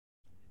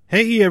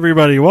Hey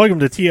everybody, welcome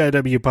to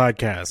TIW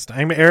Podcast.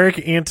 I'm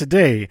Eric, and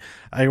today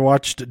I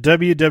watched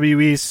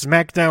WWE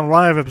SmackDown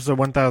Live episode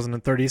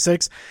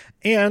 1036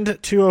 and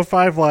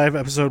 205 Live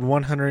episode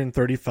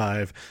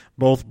 135,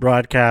 both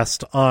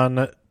broadcast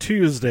on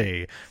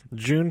Tuesday,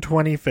 June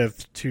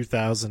 25th,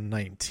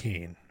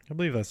 2019. I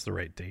believe that's the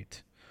right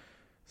date.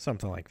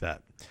 Something like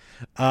that.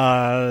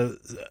 I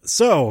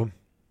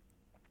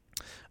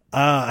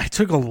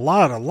took a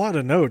lot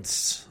of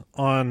notes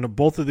on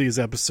both of these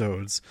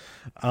episodes.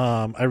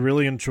 I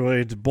really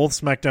enjoyed both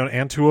SmackDown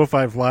and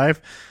 205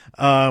 Live.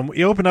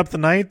 We open up the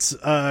night.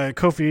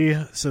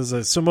 Kofi says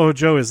that Samoa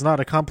Joe is not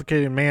a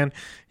complicated man.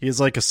 He is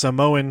like a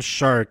Samoan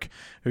shark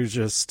who's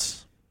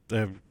just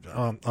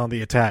on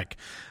the attack.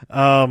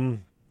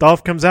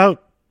 Dolph comes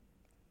out.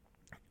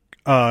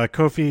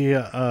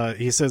 Kofi,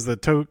 he says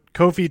that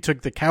Kofi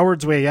took the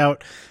coward's way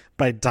out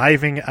by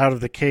diving out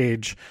of the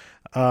cage.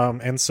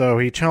 And so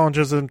he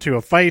challenges him to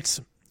a fight,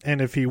 and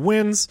if he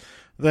wins,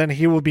 then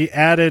he will be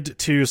added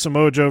to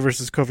Samoa Joe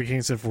versus Kofi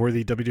Kingston for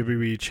the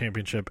WWE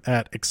Championship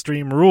at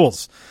Extreme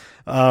Rules.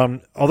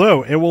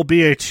 Although it will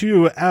be a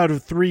 2 out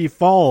of 3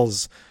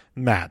 falls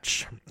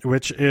match,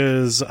 which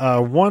is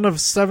one of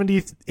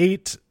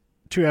 78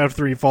 2 out of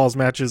 3 falls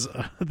matches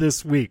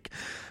this week.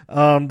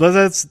 But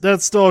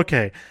that's still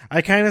okay.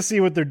 I kind of see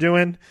what they're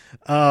doing.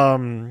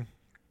 I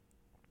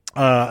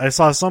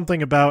saw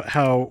something about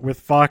how with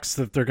Fox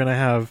that they're going to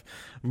have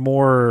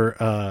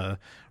more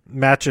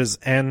matches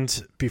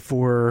end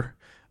before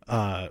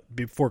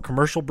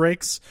commercial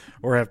breaks,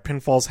 or have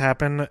pinfalls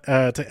happen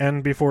to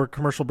end before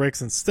commercial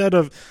breaks instead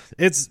of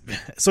it's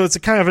a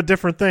kind of a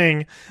different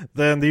thing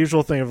than the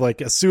usual thing of like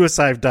a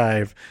suicide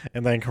dive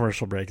and then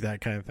commercial break, that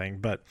kind of thing.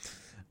 But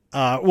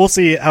we'll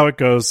see how it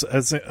goes.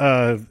 As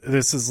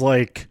this is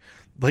like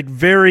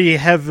very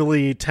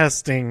heavily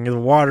testing the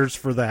waters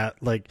for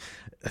that. Like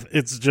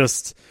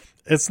it's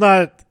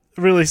not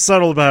really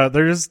subtle about it.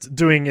 They're just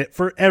doing it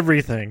for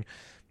everything.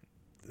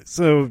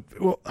 So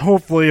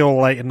hopefully it'll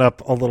lighten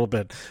up a little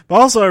bit. But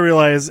also I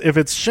realize if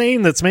it's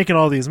Shane that's making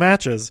all these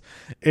matches,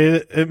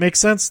 it makes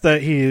sense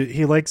that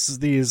he likes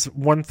these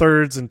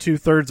 1/3 and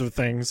 2/3 of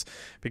things,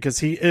 because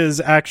he is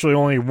actually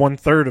only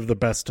 1/3 of the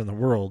best in the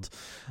world.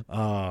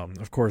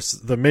 Of course,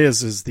 The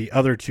Miz is the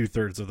other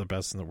 2/3 of the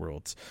best in the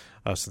world,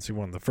 since he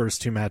won the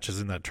first 2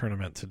 matches in that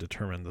tournament to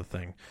determine the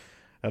thing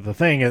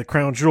at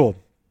Crown Jewel.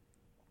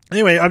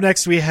 Anyway, up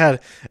next we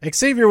had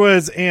Xavier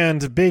Woods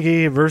and Big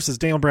E versus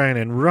Daniel Bryan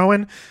and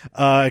Rowan.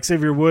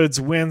 Xavier Woods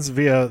wins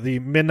via the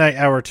midnight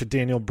hour to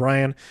Daniel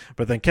Bryan,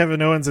 but then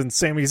Kevin Owens and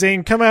Sami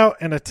Zayn come out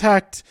and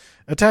attack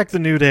the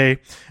New Day,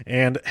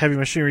 and Heavy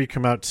Machinery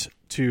come out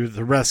to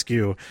the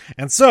rescue.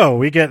 And so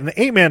we get an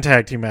 8-man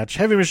tag team match: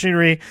 Heavy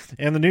Machinery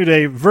and the New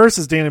Day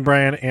versus Daniel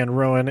Bryan and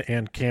Rowan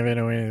and Kevin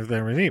Owens.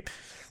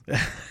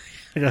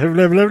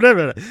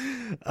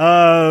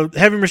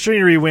 Heavy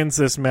Machinery wins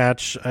this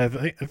match. I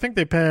think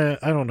they pinned.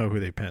 I don't know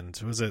who they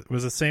pinned. Was it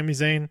Sami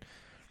Zayn?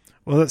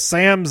 Was it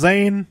Sam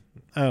Zayn?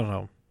 I don't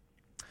know.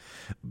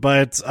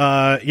 But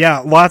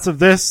lots of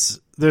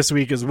this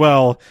week as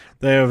well.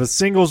 They have a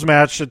singles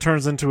match that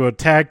turns into a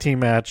tag team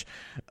match,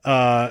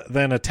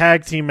 then a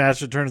tag team match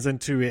that turns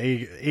into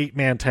a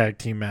 8-man tag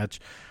team match.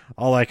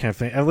 All that kind of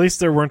thing. At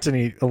least there weren't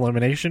any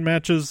elimination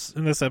matches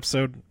in this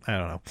episode. I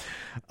don't know.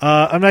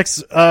 Up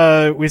next,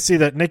 we see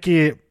that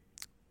Nikki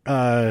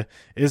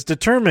is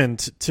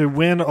determined to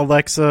win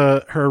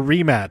Alexa her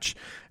rematch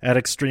at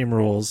Extreme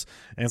Rules.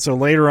 And so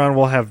later on,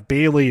 we'll have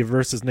Bayley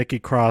versus Nikki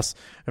Cross.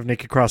 If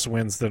Nikki Cross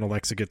wins, then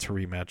Alexa gets her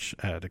rematch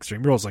at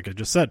Extreme Rules, like I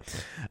just said.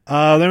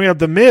 Then we have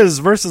The Miz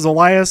versus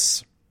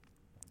Elias.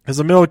 As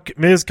the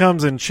Miz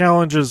comes and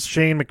challenges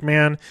Shane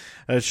McMahon,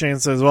 Shane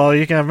says, well,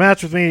 you can have a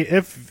match with me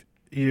if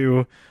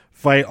you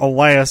fight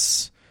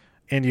Elias,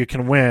 and you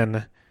can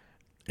win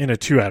in a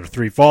 2 out of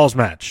 3 falls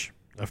match.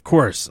 Of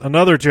course,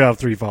 another 2 out of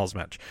 3 falls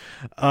match.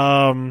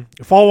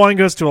 Fall 1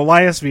 goes to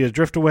Elias via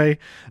driftaway,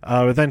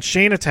 but then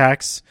Shane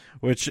attacks,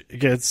 which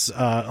gets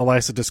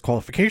Elias a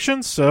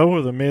disqualification,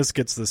 so the Miz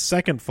gets the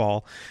second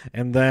fall,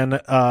 and then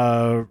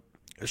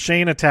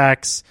Shane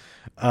attacks,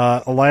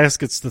 Elias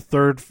gets the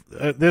third.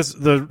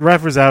 The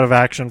ref is out of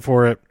action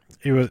for it.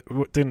 He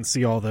didn't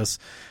see all this.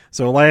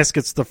 So Elias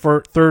gets the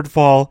third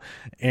fall,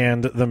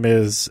 and The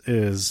Miz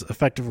is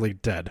effectively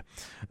dead.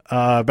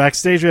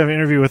 Backstage, we have an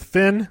interview with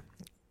Finn.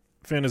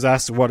 Finn is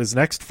asked what is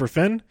next for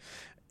Finn,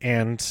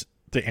 and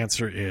the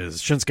answer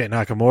is Shinsuke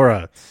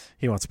Nakamura.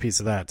 He wants a piece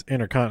of that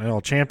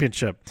Intercontinental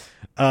Championship.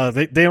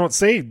 They don't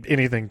say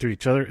anything to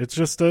each other. It's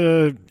just,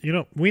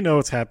 we know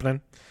what's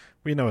happening.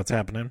 We know what's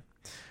happening.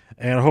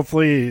 And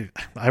hopefully,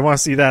 I want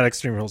to see that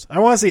Extreme Rules. I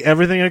want to see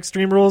everything at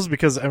Extreme Rules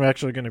because I'm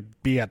actually going to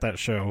be at that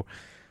show.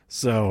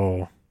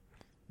 So,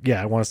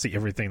 yeah, I want to see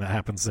everything that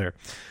happens there.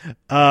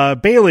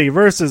 Bayley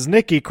versus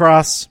Nikki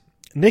Cross.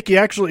 Nikki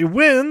actually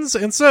wins,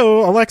 and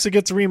so Alexa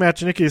gets a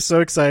rematch. Nikki is so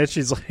excited.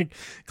 She's like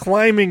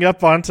climbing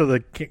up onto the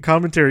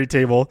commentary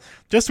table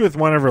just with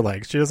one of her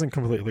legs. She doesn't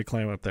completely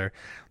climb up there.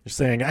 She's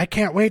saying, I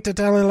can't wait to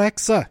tell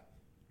Alexa.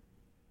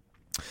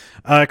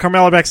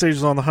 Carmella backstage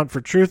is on the hunt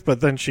for truth,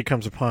 but then she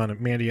comes upon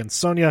Mandy and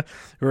Sonya,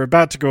 who are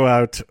about to go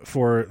out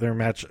for their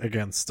match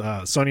against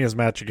Sonya's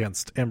match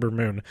against Ember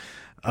Moon.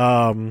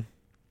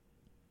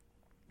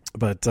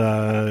 But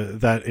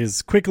that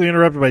is quickly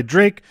interrupted by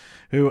Drake,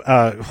 who,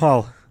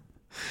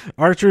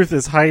 R-Truth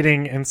is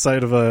hiding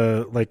inside of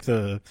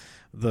the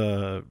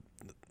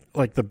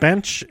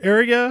bench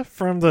area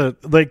from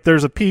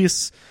there's a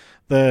piece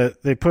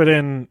that they put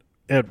in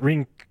at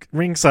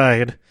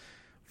ringside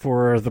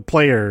for the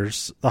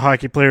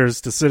hockey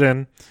players to sit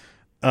in.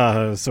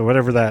 So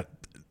whatever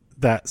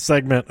that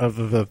segment of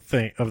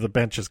the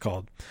bench is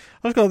called.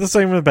 Let's call it the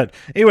segment of the bench.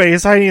 Anyway,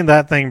 he's hiding in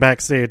that thing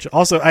backstage.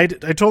 Also, I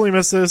totally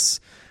missed this.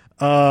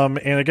 And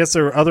I guess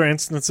there were other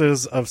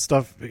instances of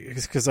stuff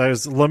because I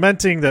was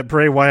lamenting that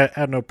Bray Wyatt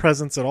had no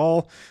presence at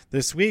all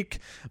this week.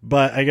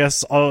 But I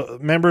guess all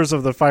members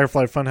of the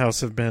Firefly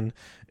Funhouse have been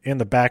in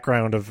the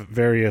background of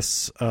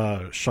various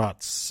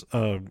shots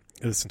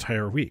this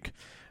entire week.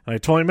 And I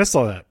totally missed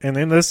all that. And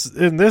in this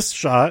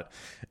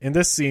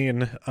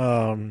scene,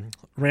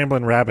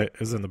 Ramblin' Rabbit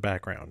is in the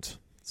background.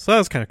 So that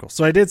was kind of cool.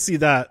 So I did see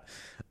that,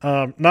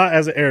 not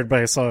as it aired, but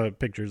I saw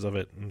pictures of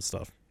it and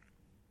stuff.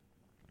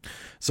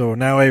 So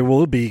now I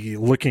will be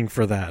looking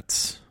for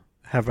that,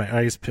 have my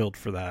eyes peeled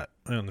for that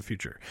in the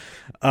future.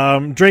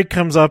 Drake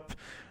comes up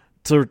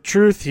to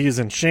Truth. He's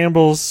in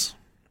shambles.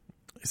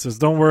 He says,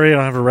 "Don't worry, I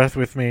don't have a ref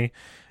with me."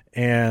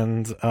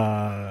 And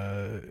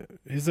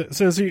he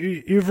says,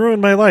 "You've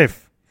ruined my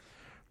life."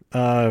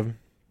 And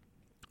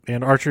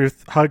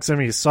R-Truth hugs him.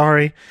 He's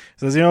sorry. He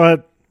says, "You know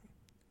what?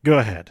 Go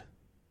ahead.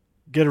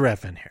 Get a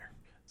ref in here.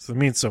 So it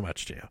means so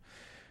much to you."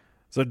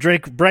 So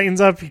Drake brightens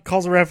up. He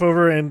calls a ref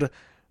over, and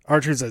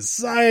R-Truth says,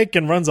 "Psych,"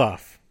 and runs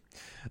off.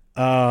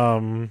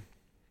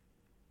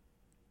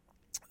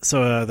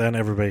 So then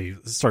everybody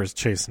starts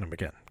chasing him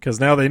again. Because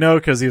now they know,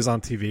 because he was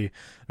on TV.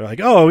 They're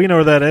like, "Oh, we know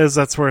where that is.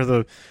 That's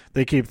where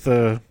they keep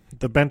the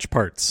bench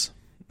parts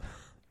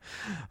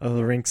of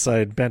the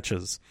ringside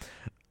benches."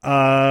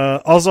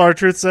 Also,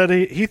 R-Truth said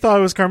he thought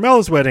it was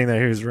Carmella's wedding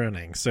that he was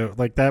ruining. So,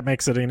 that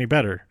makes it any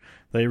better.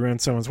 They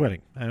ruined someone's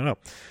wedding. I don't know.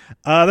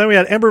 Then we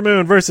had Ember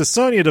Moon versus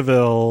Sonya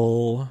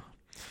Deville.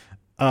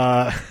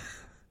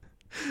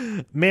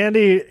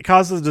 Mandy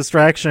causes a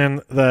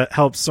distraction that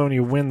helps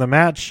Sonya win the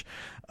match.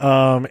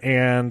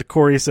 And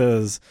Corey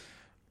says,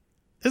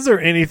 "Is there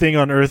anything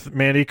on earth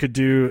Mandy could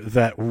do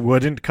that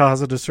wouldn't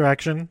cause a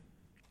distraction?"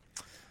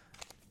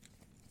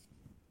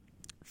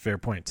 Fair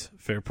point.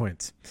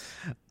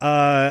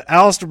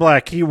 Aleister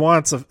Black,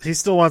 he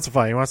still wants a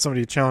fight. He wants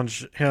somebody to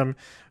challenge him.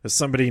 If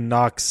somebody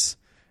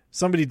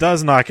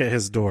does knock at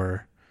his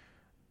door,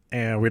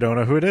 and we don't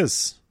know who it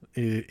is.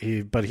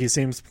 But he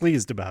seems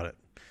pleased about it.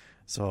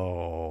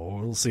 So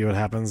we'll see what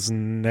happens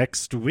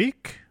next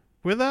week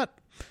with that.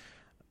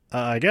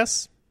 I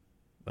guess.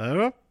 I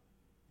don't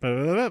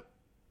know.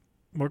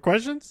 More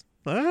questions?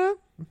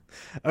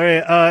 Okay,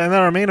 and then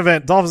our main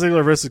event, Dolph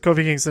Ziggler versus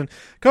Kofi Kingston.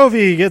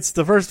 Kofi gets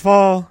the first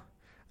fall.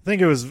 I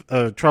think it was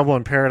Trouble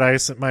in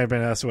Paradise. It might have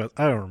been SOS.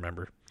 I don't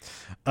remember.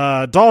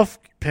 Dolph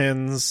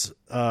pins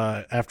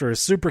after a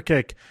super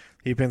kick.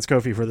 He pins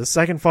Kofi for the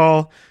second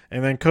fall,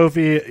 and then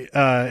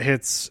Kofi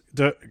hits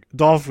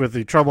Dolph with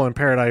the Trouble in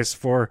Paradise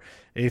for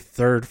a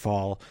third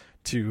fall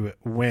to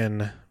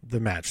win the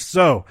match.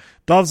 So,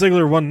 Dolph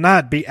Ziggler will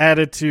not be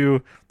added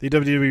to the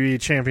WWE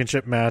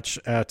Championship match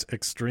at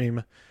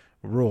Extreme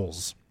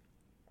Rules.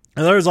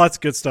 And there was lots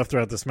of good stuff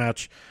throughout this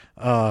match,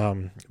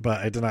 but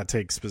I did not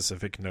take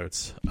specific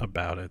notes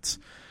about it.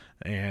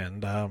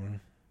 And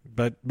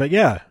but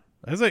yeah,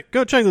 I was like,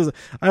 go check this.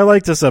 I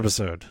like this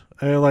episode.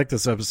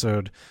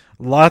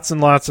 Lots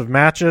and lots of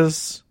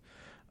matches.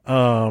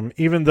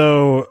 Even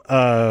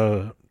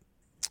though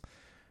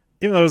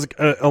it was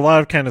a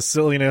lot of kind of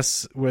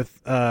silliness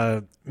with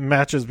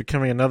matches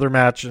becoming another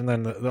match, and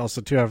then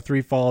also 2 out of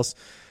 3 falls.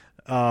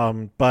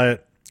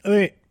 But I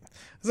mean,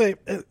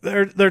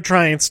 they're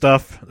trying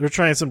stuff. They're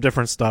trying some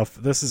different stuff.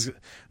 This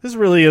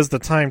really is the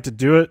time to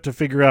do it, to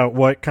figure out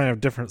what kind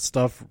of different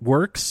stuff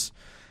works.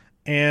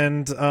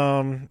 And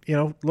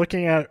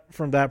looking at it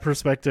from that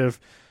perspective,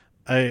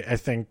 I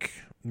think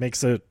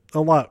makes it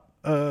a lot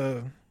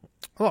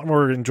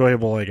more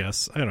enjoyable, I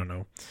guess. I don't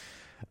know.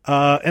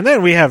 And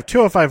then we have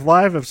 205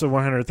 Live, episode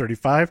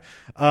 135.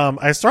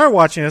 I started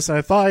watching this, and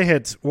I thought I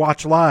had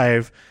watched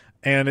live,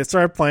 and it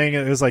started playing.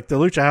 It was like the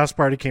Lucha House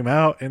Party came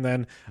out, and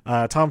then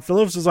Tom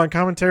Phillips was on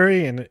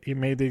commentary, and he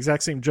made the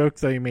exact same joke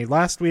that he made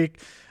last week,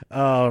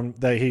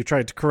 that he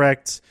tried to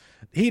correct.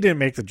 He didn't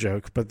make the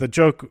joke, but the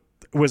joke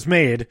was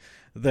made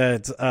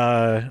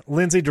that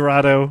Lindsay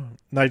Dorado,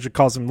 Nigel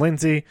calls him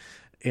Lindsay,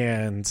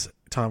 and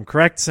Tom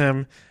corrects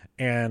him,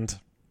 and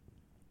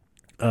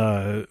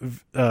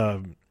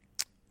Aiden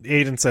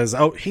says,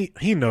 "Oh,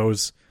 he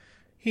knows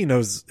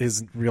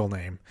his real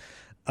name."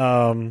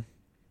 So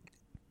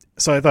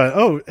I thought,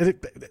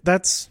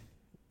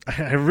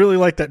 I really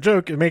like that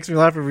joke. It makes me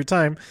laugh every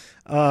time.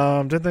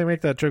 Didn't they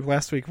make that joke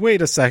last week?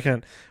 Wait a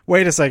second.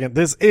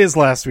 This is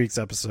last week's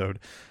episode.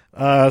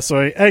 So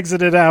I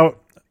exited out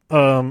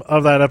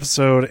of that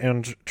episode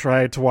and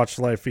tried to watch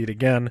the live feed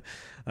again.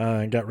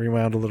 and got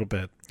rewound a little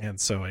bit, and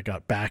so I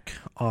got back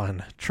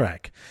on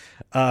track.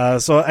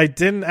 So I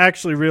didn't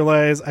actually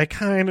realize, I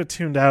kind of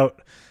tuned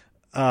out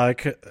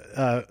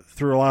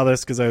through a lot of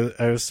this because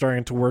I was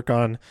starting to work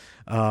on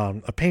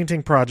a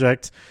painting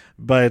project,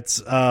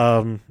 but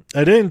I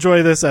did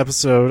enjoy this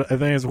episode. I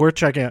think it's worth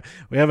checking out.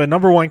 We have a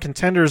number one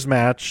contenders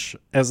match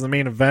as the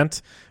main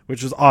event,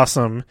 which is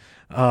awesome,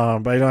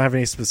 but I don't have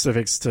any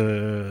specifics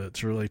to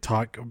really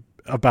talk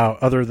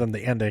about other than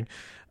the ending.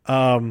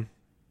 Well,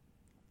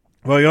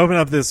 you open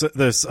up this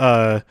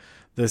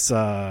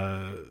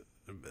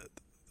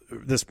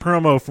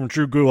promo from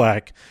Drew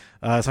Gulak,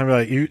 talking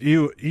about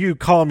you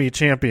call me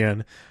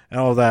champion and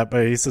all that,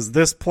 but he says,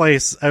 this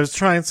place, I was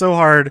trying so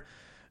hard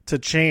to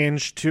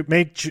change, to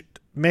make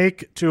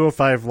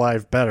 205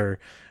 Live better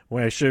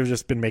when I should have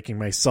just been making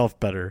myself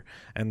better.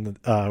 And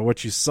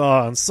what you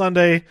saw on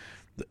Sunday,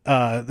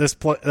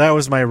 that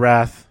was my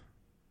wrath.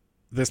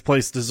 This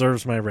place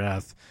deserves my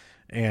wrath,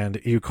 and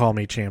you call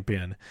me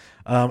champion.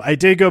 I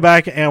did go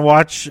back and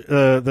watch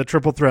the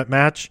triple threat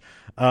match.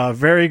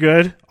 Very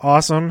good,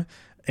 awesome,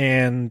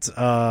 and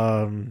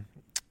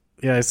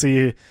yeah, I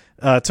see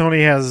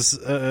Tony has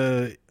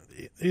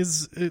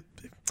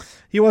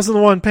he wasn't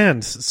the one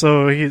pinned,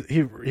 so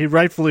he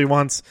rightfully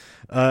wants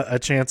a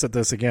chance at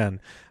this again.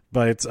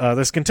 But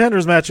this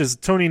contenders match is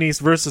Tony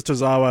Nese versus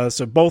Tozawa,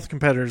 so both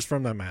competitors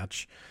from that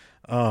match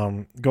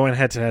going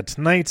head to head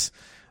tonight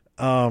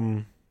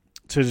to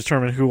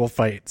determine who will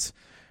fight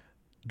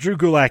Drew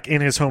Gulak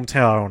in his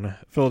hometown,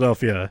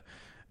 Philadelphia,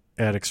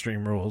 at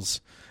Extreme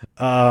Rules.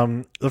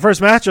 The first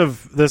match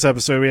of this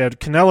episode, we had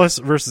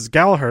Kanellis versus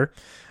Gallagher.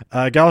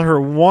 Gallagher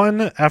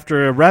won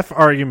after a ref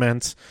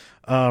argument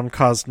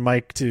caused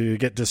Mike to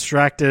get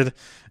distracted,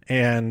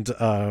 and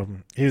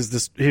he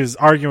was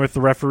arguing with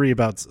the referee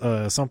about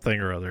something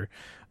or other.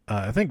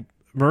 I think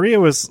Maria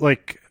was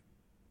like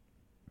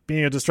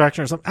being a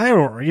distraction or something. I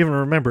don't even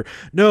remember.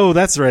 No,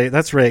 that's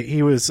right.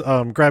 He was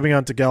grabbing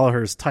onto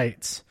Gallagher's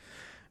tights.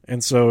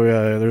 And so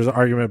there's an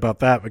argument about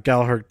that, but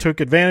Gallagher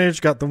took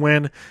advantage, got the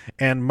win,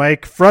 and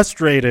Mike,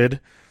 frustrated,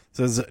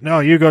 says, no,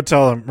 you go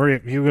tell him, Maria,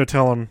 you go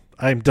tell him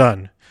I'm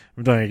done.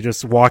 He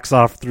just walks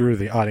off through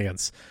the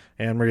audience.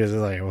 And Maria's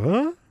like,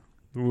 what?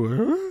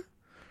 What?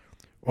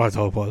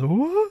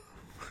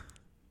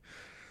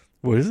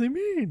 What does he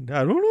mean?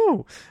 I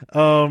don't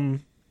know.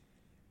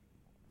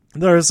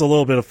 There's a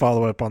little bit of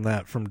follow-up on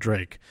that from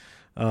Drake,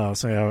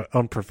 saying how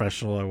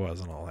unprofessional I was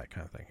and all that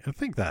kind of thing. I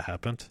think that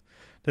happened.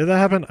 Did that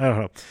happen? I don't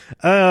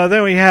know.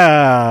 Then we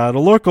had a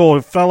local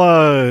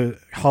fella,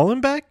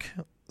 Hollenbeck,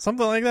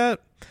 something like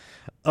that,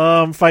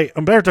 fight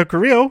Humberto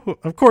Carrillo.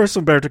 Of course,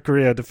 Humberto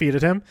Carrillo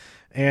defeated him.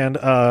 And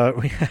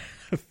we have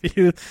a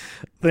few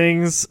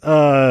things.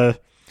 They're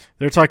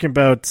talking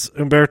about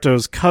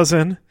Humberto's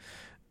cousin,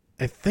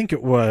 I think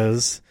it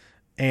was.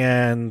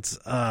 And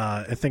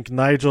I think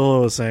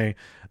Nigel was saying,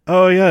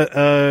 oh,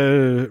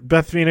 yeah,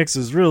 Beth Phoenix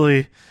is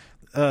really...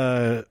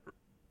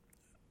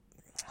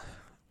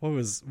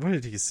 What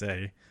did he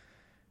say?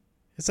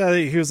 He said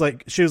he was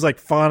like, she was like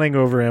fawning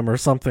over him or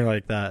something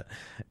like that.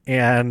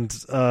 And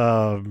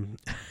I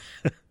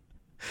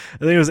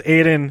think it was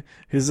Aiden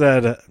who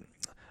said,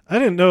 I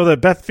didn't know that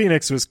Beth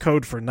Phoenix was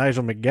code for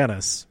Nigel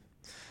McGuinness.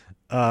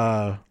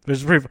 Which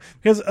is pretty,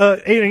 because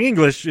Aiden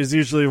English is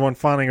usually one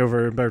fawning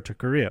over Humberto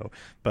Carrillo.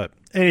 But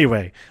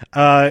anyway,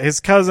 his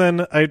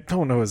cousin, I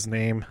don't know his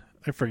name.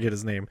 I forget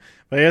his name.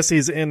 But I guess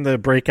he's in the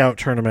breakout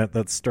tournament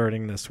that's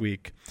starting this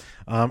week.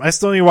 I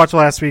still need to watch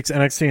last week's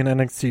NXT and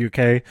NXT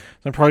UK.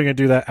 So I'm probably going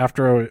to do that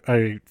after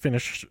I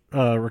finish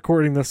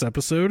recording this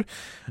episode.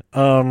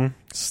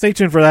 Stay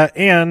tuned for that.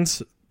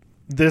 And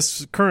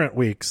this current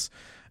week's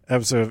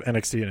episode of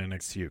NXT and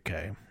NXT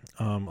UK.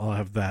 I'll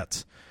have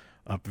that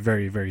up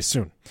very, very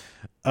soon.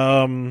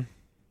 Lots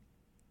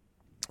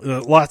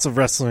of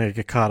wrestling I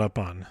get caught up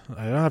on.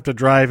 I don't have to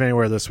drive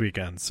anywhere this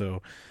weekend,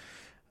 so...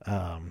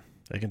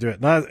 I can do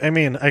it. Not, I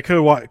mean, I could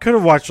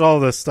have watched all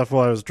this stuff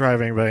while I was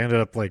driving, but I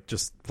ended up like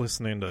just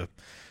listening to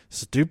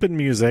stupid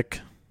music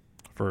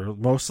for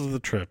most of the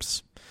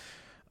trips.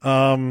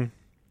 Backstage,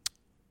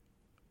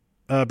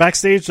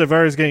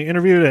 Tavares getting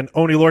interviewed, and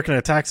Oney Lorcan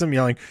attacks him,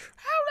 yelling,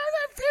 "How does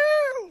it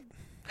feel?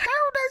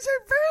 How does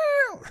it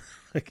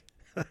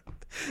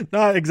feel?"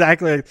 Not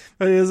exactly,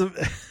 but it is a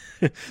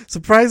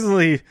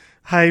surprisingly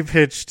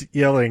high-pitched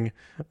yelling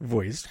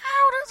voice.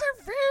 How does it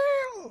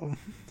feel?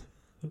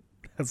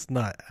 That's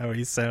not how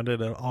he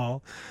sounded at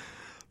all.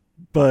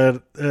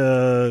 But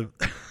I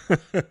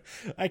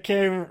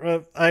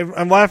can't.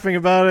 I'm laughing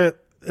about it,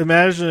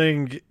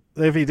 imagining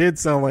if he did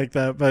sound like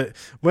that. But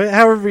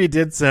however he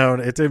did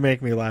sound, it did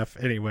make me laugh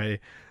anyway.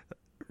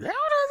 How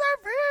does it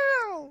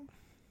feel?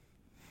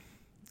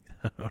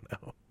 I don't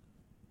know.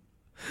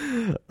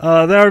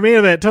 Our main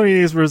event: Tony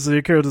Nese versus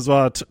Akira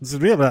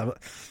Tozawa.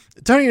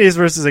 Tony Nese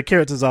versus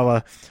Akira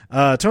Tozawa.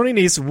 Tony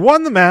Nese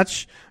won the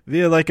match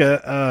via like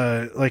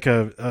a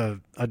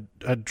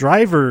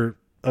driver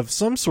of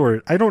some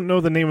sort. I don't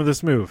know the name of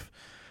this move.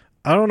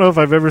 I don't know if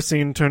I've ever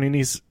seen Tony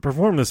Nese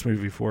perform this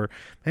movie before.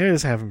 Maybe I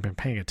just haven't been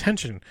paying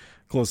attention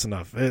close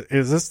enough.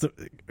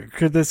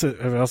 Could this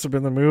have also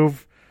been the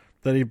move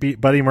that he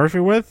beat Buddy Murphy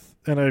with?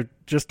 And I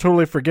just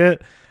totally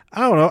forget.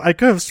 I don't know. I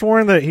could have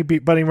sworn that he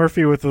beat Buddy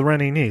Murphy with the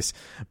Rennie Nese.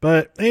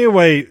 But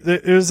anyway,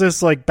 it was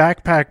this like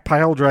backpack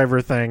pile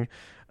driver thing.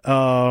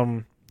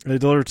 They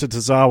delivered to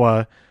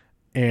Tozawa.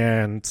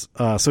 And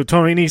so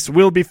Tony Nese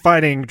will be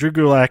fighting Drew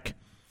Gulak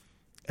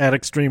at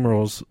Extreme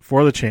Rules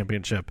for the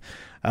championship.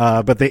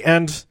 But they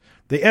end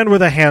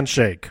with a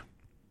handshake.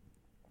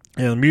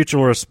 And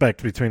mutual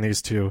respect between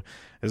these two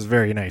is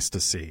very nice to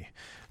see.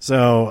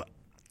 So,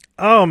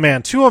 oh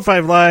man,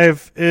 205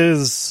 Live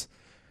is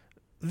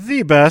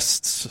the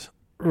best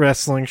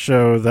wrestling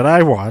show that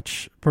I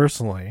watch,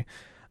 personally.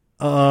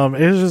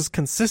 It is just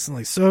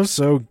consistently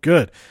so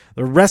good.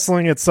 The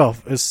wrestling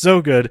itself is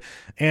so good.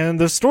 And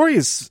the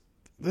stories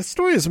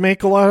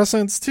make a lot of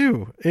sense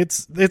too.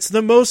 It's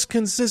the most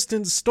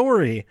consistent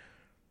story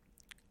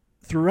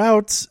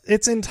throughout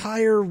its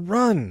entire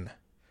run.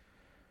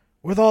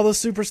 With all the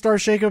superstar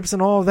shakeups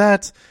and all of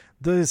that,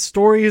 the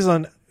stories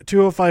on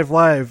 205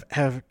 Live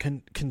have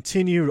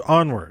continued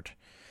onward.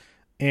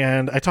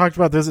 And I talked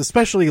about this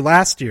especially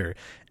last year.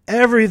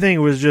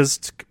 Everything was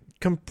just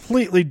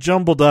completely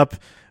jumbled up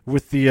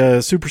with the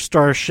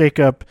superstar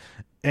shakeup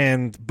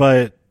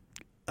but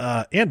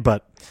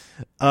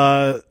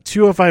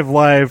 205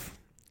 Live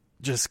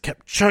just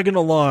kept chugging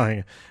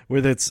along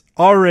with its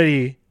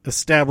already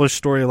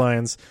established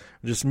storylines,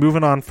 just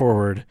moving on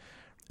forward.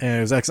 And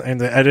it was excellent.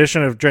 And the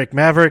addition of Drake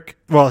Maverick,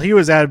 well, he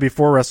was added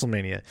before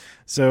WrestleMania.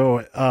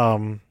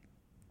 So,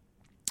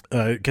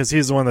 because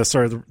he's the one that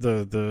started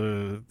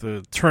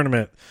the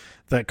tournament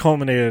that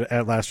culminated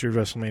at last year's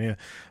WrestleMania.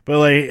 But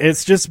like,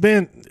 it's just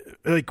been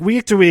like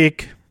week to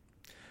week.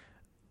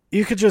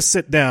 You could just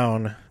sit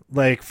down,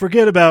 like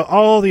forget about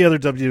all the other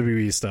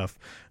WWE stuff.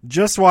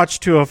 Just watch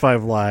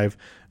 205 Live.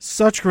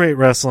 Such great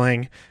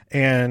wrestling,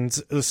 and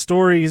the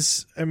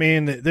stories. I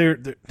mean,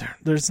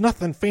 there's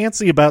nothing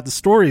fancy about the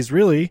stories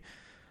really,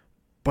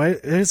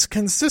 but it's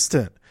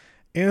consistent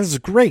and it's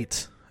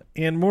great.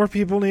 And more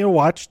people need to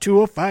watch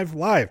 205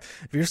 Live.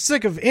 If you're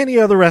sick of any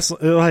other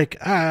wrestling, like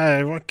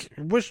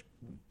wish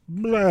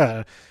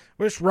Raw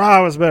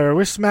was better,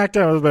 wish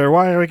SmackDown was better.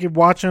 Why do I keep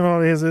watching all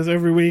these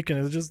every week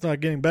and it's just not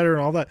getting better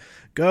and all that?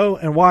 Go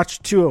and watch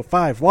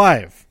 205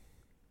 Live.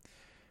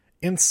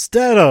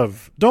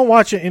 Don't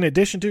watch it in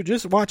addition to,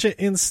 just watch it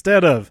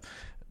instead of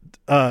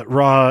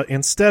Raw,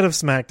 instead of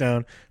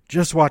SmackDown.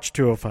 Just watch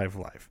 205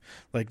 Live.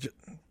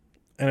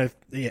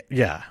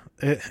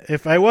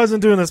 If I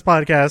wasn't doing this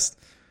podcast,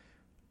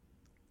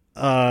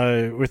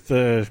 with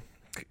the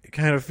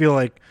kind of feel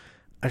like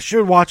I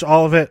should watch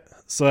all of it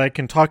so I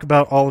can talk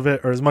about all of it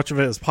or as much of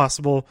it as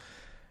possible,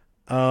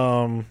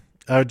 I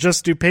would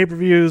just do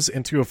pay-per-views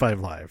and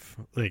 205 Live.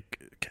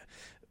 Like,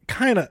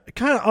 kind of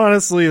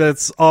honestly,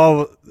 that's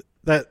all.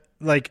 That,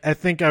 like, I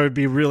think I would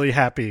be really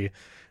happy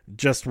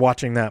just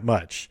watching that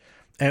much.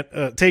 And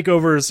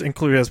takeovers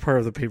included as part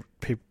of the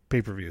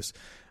pay-per-views.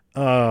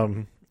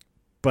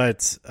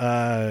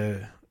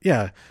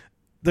 Yeah,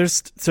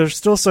 there's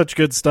still such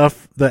good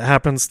stuff that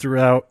happens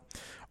throughout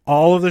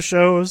all of the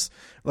shows.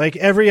 Like,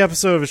 every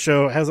episode of a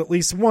show has at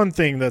least one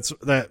thing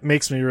that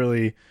makes me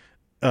really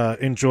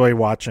enjoy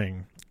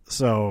watching.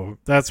 So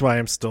that's why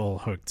I'm still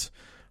hooked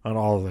on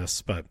all of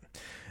this. But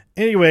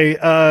anyway,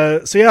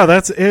 so yeah,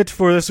 that's it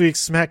for this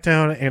week's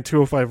SmackDown and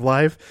 205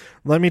 Live.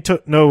 Let me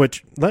know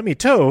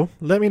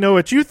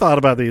what you thought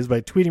about these by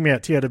tweeting me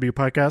at TIW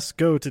Podcast.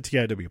 Go to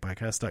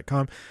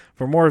TIWpodcast.com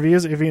for more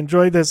reviews. If you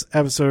enjoyed this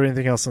episode or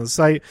anything else on the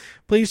site,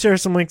 please share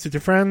some links with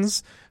your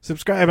friends.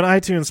 Subscribe on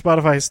iTunes,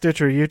 Spotify,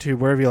 Stitcher, YouTube,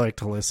 wherever you like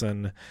to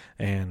listen.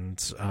 And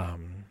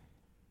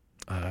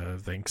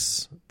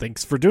thanks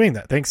for doing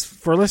that. Thanks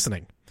for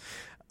listening.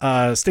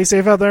 Stay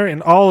safe out there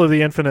in all of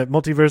the infinite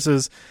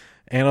multiverses.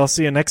 And I'll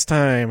see you next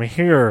time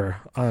here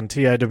on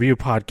TIW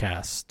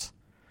Podcast.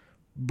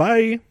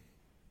 Bye.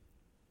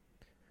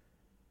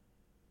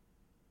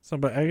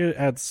 Somebody, I gotta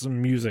add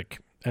some music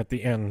at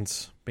the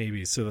end,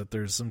 maybe, so that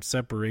there's some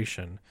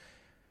separation.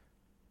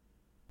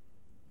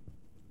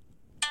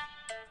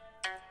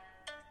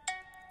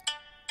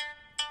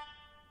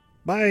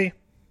 Bye.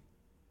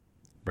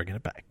 Bringing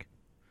it back.